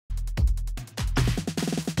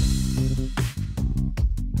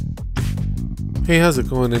Hey, how's it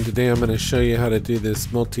going? And today I'm going to show you how to do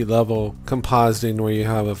this multi-level compositing where you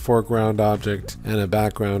have a foreground object and a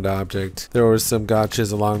background object. There were some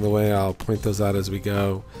gotchas along the way. I'll point those out as we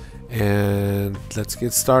go. And let's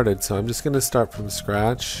get started. So I'm just going to start from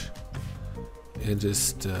scratch and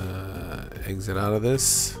just exit out of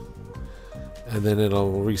this. And then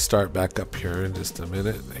it'll restart back up here in just a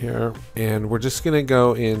minute here. And we're just going to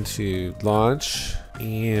go into launch.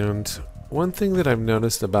 And one thing that I've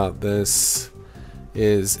noticed about this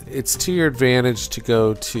is it's to your advantage to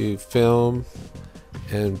go to film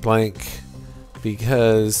and blank,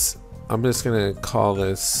 because I'm just gonna call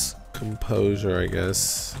this Composure, I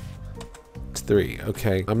guess. It's 3.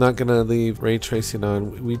 Okay, I'm not gonna leave ray tracing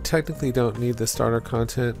on. We technically don't need the starter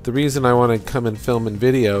content. The reason I want to come in film and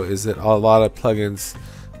video is that a lot of plugins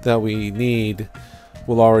that we need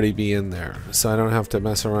will already be in there, so I don't have to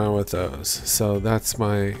mess around with those. So that's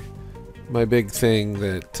my big thing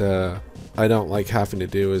that I don't like having to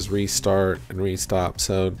do is restart and restop.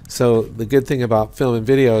 So the good thing about film and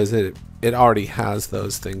video is that it already has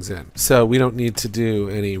those things in. So we don't need to do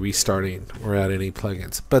any restarting or add any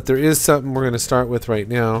plugins. But there is something we're going to start with right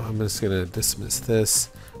now. I'm just going to dismiss this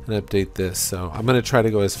and update this. So I'm going to try to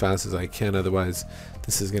go as fast as I can. Otherwise,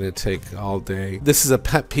 this is going to take all day. This is a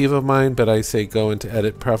pet peeve of mine, but I say go into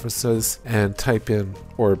Edit Preferences and type in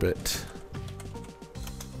Orbit.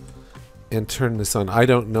 And turn this on. I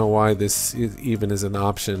don't know why this even is an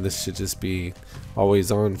option. This should just be always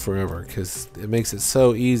on forever, because it makes it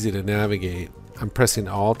so easy to navigate. I'm pressing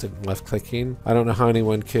Alt and left clicking. I don't know how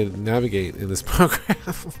anyone could navigate in this program.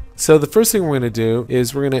 So the first thing we're going to do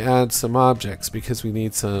is we're going to add some objects, because we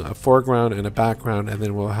need a foreground and a background, and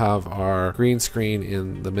then we'll have our green screen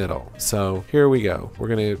in the middle. So here we go. We're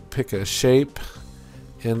going to pick a shape,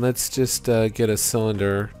 and let's just get a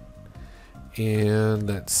cylinder. And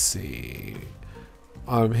let's see,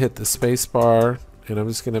 hit the space bar, and I'm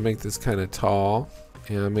just going to make this kind of tall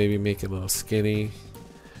and maybe make it a little skinny,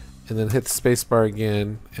 and then hit the space bar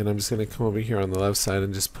again, and I'm just going to come over here on the left side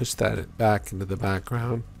and just push that back into the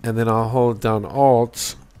background, and then I'll hold down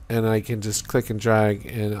Alt and I can just click and drag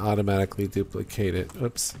and automatically duplicate it.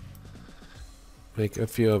 Oops, make a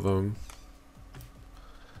few of them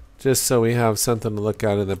just so we have something to look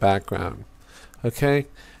at in the background. Okay.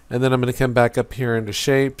 And then I'm going to come back up here into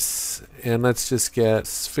shapes, and let's just get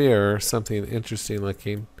sphere, something interesting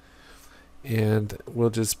looking, and we'll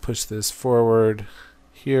just push this forward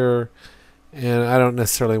here, and I don't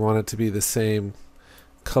necessarily want it to be the same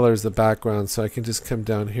color as the background, so I can just come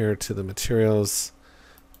down here to the materials,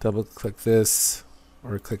 double click this,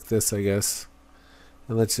 or click this I guess,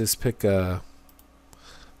 and let's just pick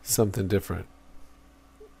something different.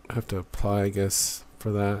 I have to apply I guess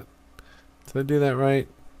for that. Did I do that right?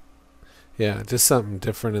 Yeah, just something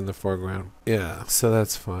different in the foreground. Yeah, so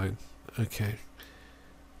that's fine. Okay.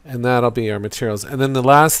 And that'll be our materials. And then the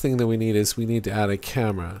last thing that we need is we need to add a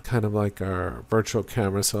camera, kind of like our virtual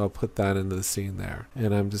camera, so I'll put that into the scene there.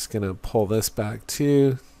 And I'm just going to pull this back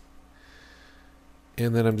too.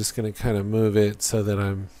 And then I'm just going to kind of move it so that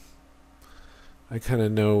I kind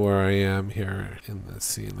of know where I am here in the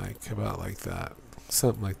scene, like about like that.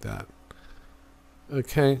 Something like that.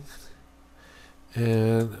 Okay.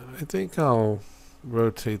 And I think I'll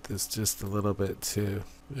rotate this just a little bit too.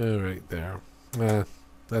 Right there.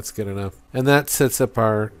 That's good enough. And that sets up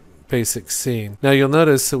our basic scene. Now you'll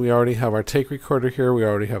notice that we already have our take recorder here. We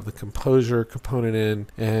already have the Composure component in.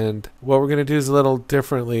 And what we're going to do is a little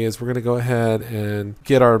differently is we're going to go ahead and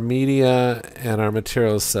get our media and our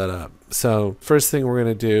materials set up. So first thing we're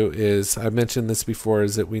going to do is, I mentioned this before,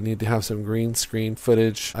 is that we need to have some green screen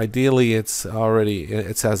footage. Ideally it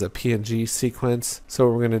has a PNG sequence. So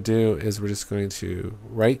what we're going to do is we're just going to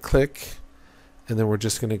right click, and then we're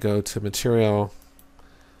just going to go to material.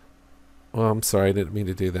 Well, I'm sorry, I didn't mean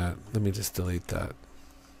to do that. Let me just delete that.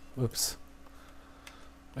 Whoops.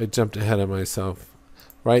 I jumped ahead of myself.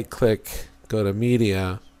 Right click, go to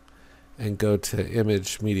media, and go to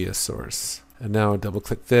image media source. And now I double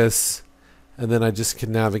click this, and then I just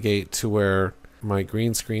can navigate to where my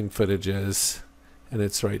green screen footage is, and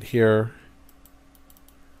it's right here.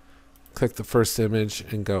 Click the first image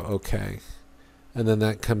and go OK. And then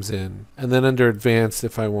that comes in. And then under advanced,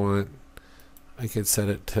 if I want, I could set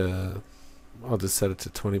it to, I'll just set it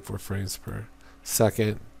to 24 frames per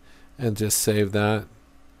second and just save that.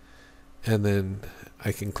 And then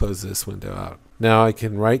I can close this window out. Now I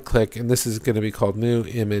can right click, and this is going to be called New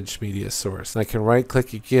Image Media Source. And I can right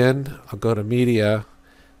click again, I'll go to Media,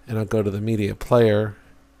 and I'll go to the Media Player,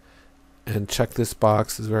 and check this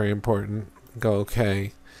box, is very important, go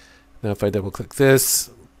OK. Now if I double click this,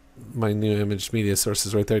 my new image media source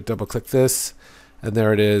is right there, double click this, and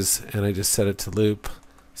there it is, and I just set it to loop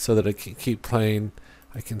so that it can keep playing.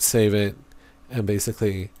 I can save it, and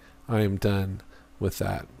basically I am done with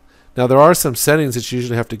that. Now there are some settings that you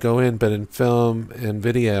usually have to go in, but in film and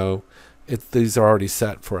video these are already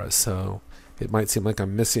set for us, so it might seem like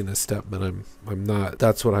I'm missing a step, but I'm not.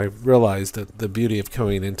 That's what I realized, that the beauty of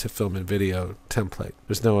going into film and video template.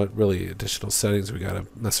 There's no really additional settings we got to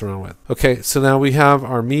mess around with. Okay, so now we have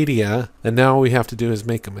our media, and now all we have to do is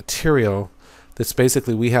make a material that's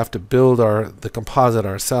basically, we have to build the composite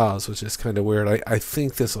ourselves, which is kind of weird. I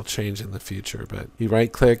think this will change in the future, but you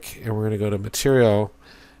right click and we're going to go to material,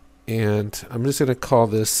 and I'm just going to call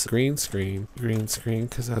this green screen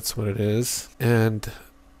because that's what it is, and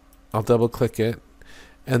I'll double click it,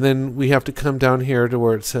 and then we have to come down here to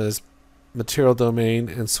where it says material domain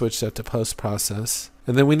and switch that to post process.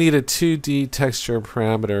 And then we need a 2D texture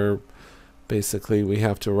parameter. Basically we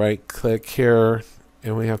have to right click here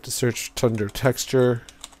and we have to search under texture,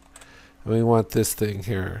 and we want this thing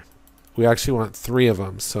here. We actually want 3 of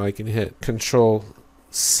them, so I can hit Control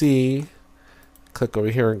C, click over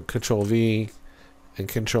here and Control V and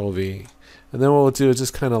Control V, and then what we'll do is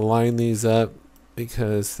just kind of line these up,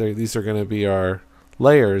 because these are going to be our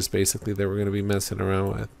layers basically that we're going to be messing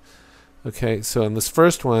around with. Okay, so in this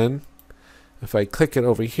first one, if I click it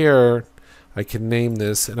over here, I can name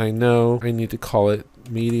this, and I know I need to call it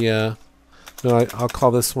media. No, I'll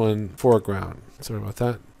call this one foreground. Sorry about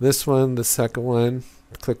that. This one, the second one,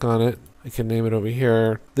 click on it. I can name it over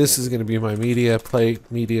here. This is going to be my media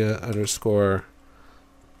plate, media underscore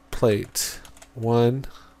plate 1.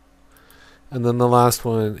 And then the last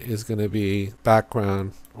one is going to be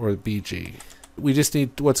background, or BG. We just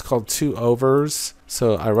need what's called 2 overs.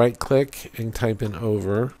 So I right click and type in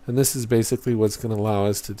over. And this is basically what's going to allow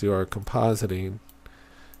us to do our compositing.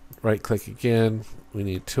 Right click again. We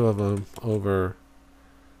need 2 of them, over.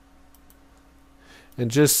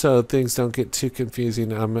 And just so things don't get too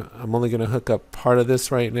confusing, I'm only going to hook up part of this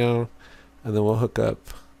right now, and then we'll hook up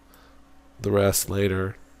the rest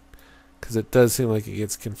later, because it does seem like it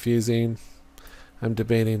gets confusing. I'm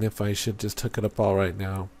debating if I should just hook it up all right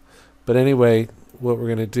now. But anyway, what we're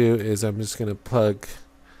going to do is I'm just going to plug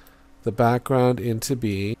the background into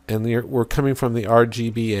B, and we're coming from the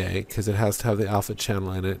RGBA because it has to have the alpha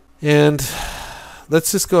channel in it. And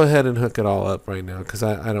let's just go ahead and hook it all up right now, because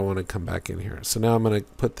I don't want to come back in here. So now I'm going to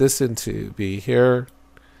put this into B here,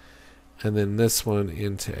 and then this one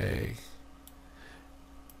into A.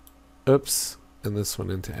 Oops, and this one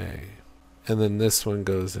into A. And then this one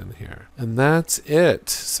goes in here. And that's it.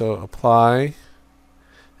 So apply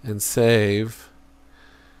and save.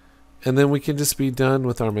 And then we can just be done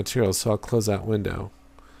with our material. So I'll close that window.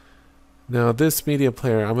 Now this media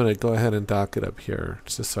player, I'm going to go ahead and dock it up here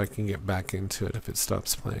just so I can get back into it if it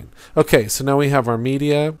stops playing. Okay, so now we have our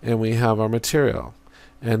media and we have our material.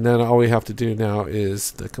 And then all we have to do now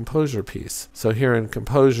is the composure piece. So here in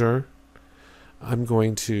Composure, I'm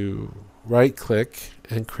going to right click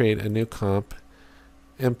and create a new comp,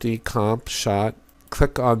 empty comp shot.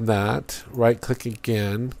 Click on that, right click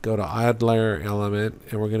again, go to add layer element,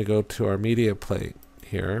 and we're going to go to our media plate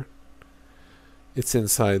here. It's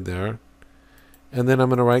inside there. And then I'm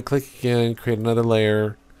going to right click again, create another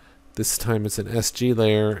layer. This time it's an SG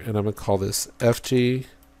layer, and I'm going to call this FG.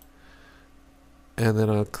 And then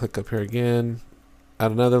I'll click up here again,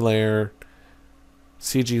 add another layer,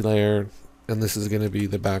 CG layer, and this is going to be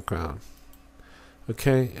the background.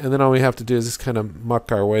 Okay, and then all we have to do is just kind of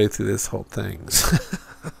muck our way through this whole thing.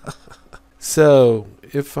 So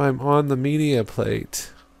if I'm on the media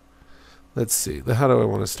plate, let's see, how do I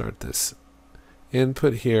want to start this?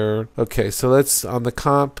 Input here. Okay, so let's, on the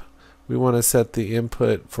comp, we want to set the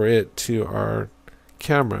input for it to our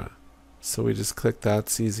camera. So we just click that,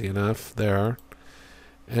 it's easy enough there.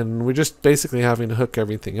 And we're just basically having to hook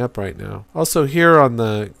everything up right now. Also here on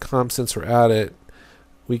the comp, since we're at it,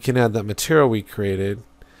 we can add that material we created.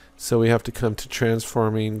 So we have to come to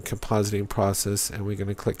transforming compositing process, and we're going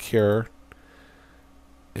to click here,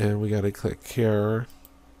 and we got to click here,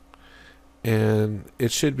 and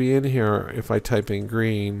it should be in here if I type in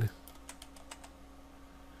green.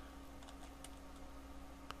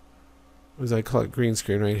 As I call it, green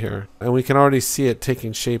screen right here, and we can already see it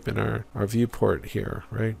taking shape in our viewport here,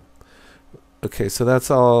 right? Okay, so that's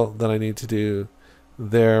all that I need to do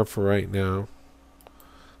there for right now.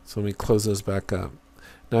 So let me close those back up.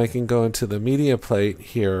 Now I can go into the media plate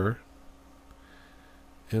here,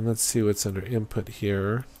 and let's see what's under input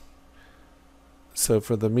here. So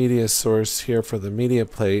for the media source here, for the media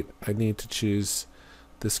plate, I need to choose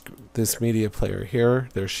this media player here.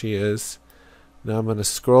 There she is. Now I'm going to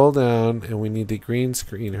scroll down and we need to green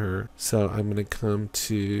screen her. So I'm going to come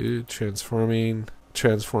to transforming,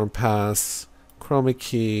 transform pass, chroma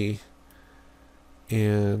key,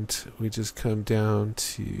 and we just come down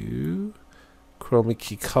to chroma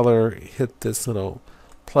key color, hit this little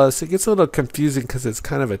plus. It gets a little confusing because it's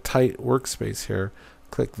kind of a tight workspace here.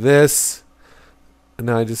 Click this, and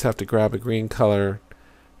now I just have to grab a green color,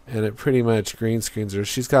 and it pretty much green screens her.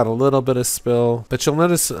 She's got a little bit of spill, but you'll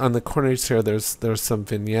notice on the corners here there's some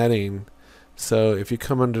vignetting. So if you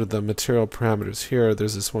come under the material parameters here,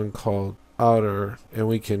 there's this one called outer, and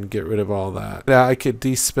we can get rid of all that. Yeah, I could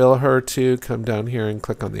despill her too. Come down here and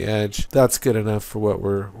click on the edge. That's good enough for what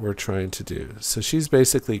we're trying to do. So she's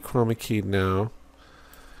basically chroma keyed now.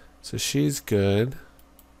 So she's good.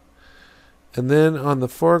 And then on the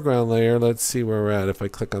foreground layer, let's see where we're at if I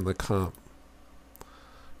click on the comp.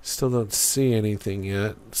 Still don't see anything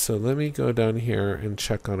yet. So let me go down here and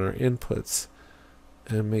check on our inputs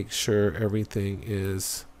and make sure everything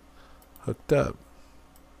is hooked up.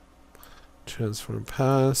 Transform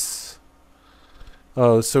pass.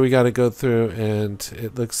 Oh, so we got to go through and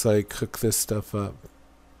it looks like hook this stuff up.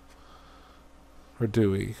 Or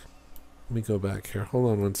do we? Let me go back here.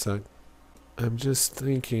 Hold on one sec. I'm just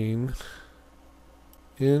thinking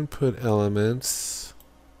input elements.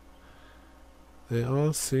 They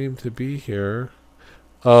all seem to be here.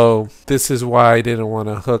 Oh, this is why I didn't want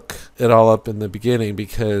to hook it all up in the beginning,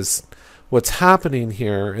 because what's happening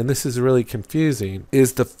here, and this is really confusing,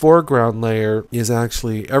 is the foreground layer is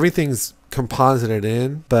actually, everything's composited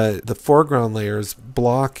in, but the foreground layer is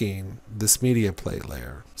blocking this media plate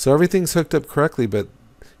layer. So everything's hooked up correctly, but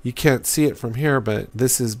you can't see it from here, but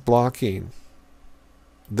this is blocking.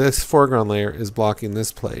 This foreground layer is blocking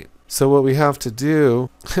this plate. So what we have to do,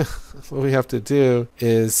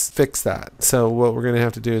 is fix that. So what we're going to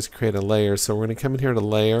have to do is create a layer. So we're going to come in here to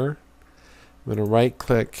layer. I'm going to right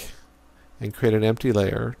click and create an empty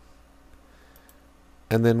layer.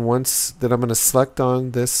 And then once that, I'm going to select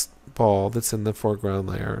on this ball that's in the foreground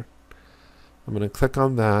layer. I'm going to click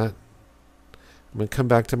on that. I'm going to come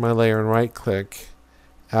back to my layer and right click.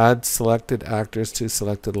 Add selected actors to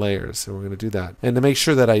selected layers. So we're going to do that. And to make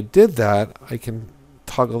sure that I did that, I can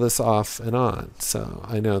toggle this off and on. So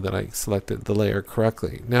I know that I selected the layer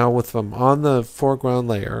correctly. Now with them on the foreground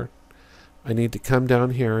layer, I need to come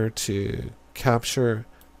down here to capture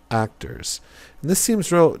actors. And this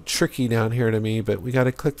seems real tricky down here to me, but we got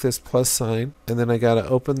to click this plus sign, and then I got to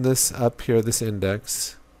open this up here, this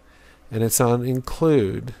index, and it's on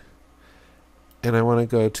include, and I want to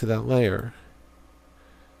go to that layer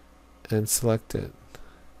and select it.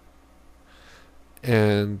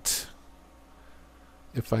 And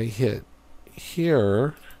if I hit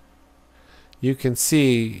here, you can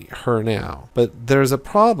see her now. But there's a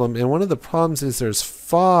problem, and one of the problems is there's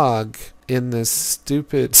fog in this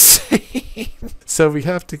stupid scene. So we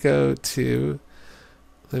have to go to,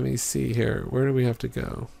 let me see here, where do we have to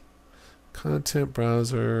go? Content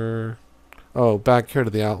browser. Oh, back here to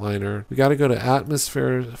the outliner. We got to go to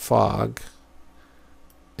atmosphere fog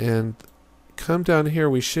and come down here.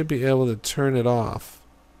 We should be able to turn it off.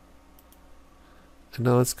 And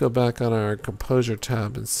now let's go back on our Composure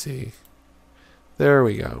tab and see. There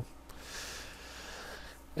we go.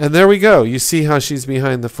 And there we go. You see how she's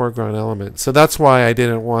behind the foreground element. So that's why I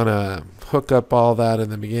didn't want to hook up all that in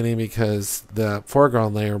the beginning, because the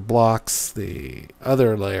foreground layer blocks the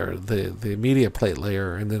other layer, the media plate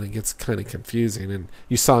layer, and then it gets kind of confusing, and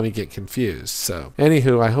you saw me get confused. So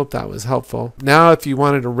anywho, I hope that was helpful. Now if you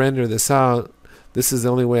wanted to render this out, this is the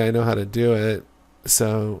only way I know how to do it.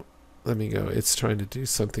 So let me go. It's trying to do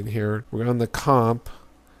something here. We're on the comp,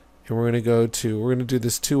 and we're going to do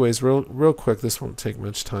this two ways real quick. This won't take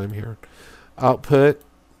much time here. Output,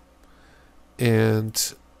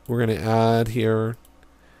 and we're going to add here,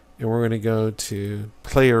 and we're going to go to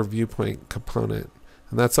player viewpoint component,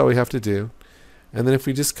 and that's all we have to do. And then if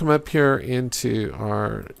we just come up here into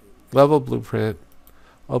our level blueprint,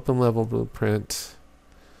 open level blueprint,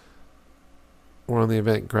 we're on the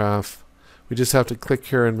event graph. We just have to click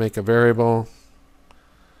here and make a variable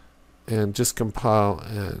and just compile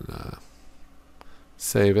and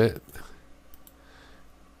save it.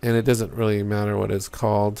 And it doesn't really matter what it's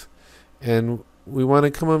called. And we want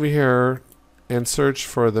to come over here and search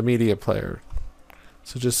for the media player.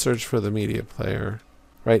 So just search for the media player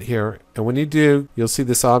right here. And when you do, you'll see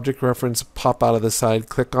this object reference pop out of the side.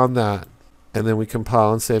 Click on that. And then we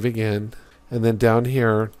compile and save again. And then down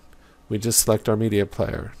here, we just select our media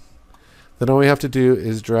player. Then all we have to do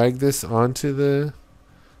is drag this onto the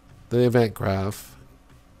event graph,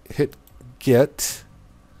 hit get,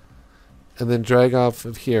 and then drag off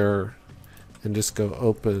of here and just go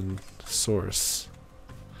open source,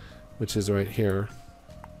 which is right here.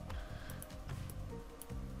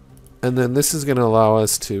 And then this is going to allow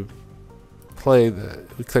us to play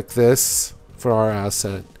we click this for our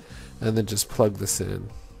asset, and then just plug this in,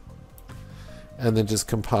 and then just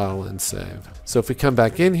compile and save. So if we come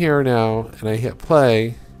back in here now and I hit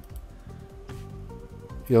play,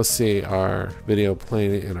 you'll see our video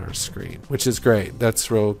playing in our screen, which is great. That's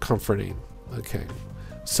real comforting. Okay,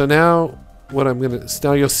 so now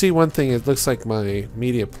now you'll see one thing. It looks like my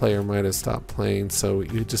media player might have stopped playing, so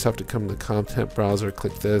you just have to come to the content browser,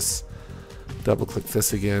 click this, double click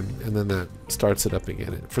this again, and then that starts it up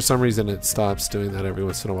again. For some reason it stops doing that every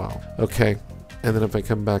once in a while. Okay, and then if I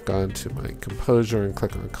come back onto my Composure and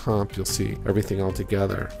click on Comp, you'll see everything all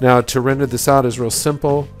together. Now to render this out is real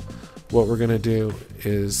simple. What we're going to do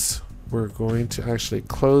is we're going to actually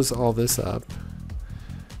close all this up,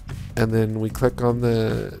 and then we click on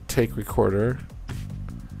the take recorder,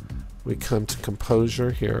 we come to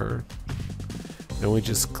Composure here, and we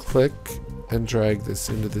just click and drag this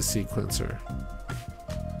into the sequencer.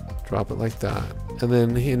 Drop it like that. And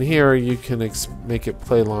then in here you can make it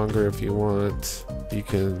play longer if you want. You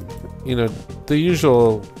can, the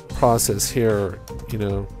usual process here,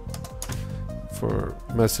 for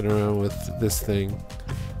messing around with this thing,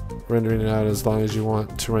 rendering it out as long as you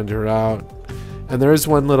want to render it out. And there is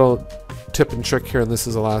one little tip and trick here, and this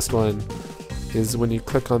is the last one, is when you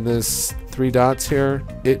click on this 3 dots here,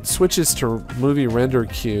 it switches to movie render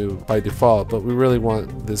queue by default, but we really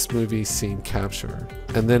want this movie scene capture.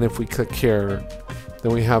 And then if we click here,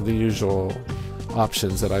 then we have the usual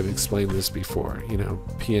options that I've explained this before,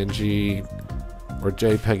 PNG or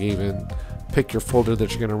JPEG even. Pick your folder that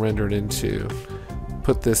you're going to render it into,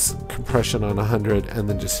 put this compression on 100, and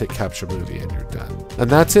then just hit capture movie and you're done. And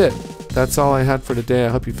that's it. That's all I had for today. I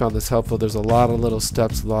hope you found this helpful. There's a lot of little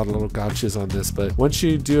steps, a lot of little gotchas on this, but once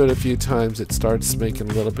you do it a few times, it starts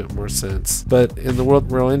making a little bit more sense. But in the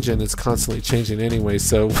world Unreal Engine, it's constantly changing anyway,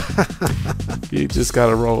 so you just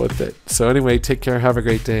gotta roll with it. So anyway, take care, have a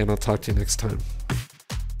great day, and I'll talk to you next time.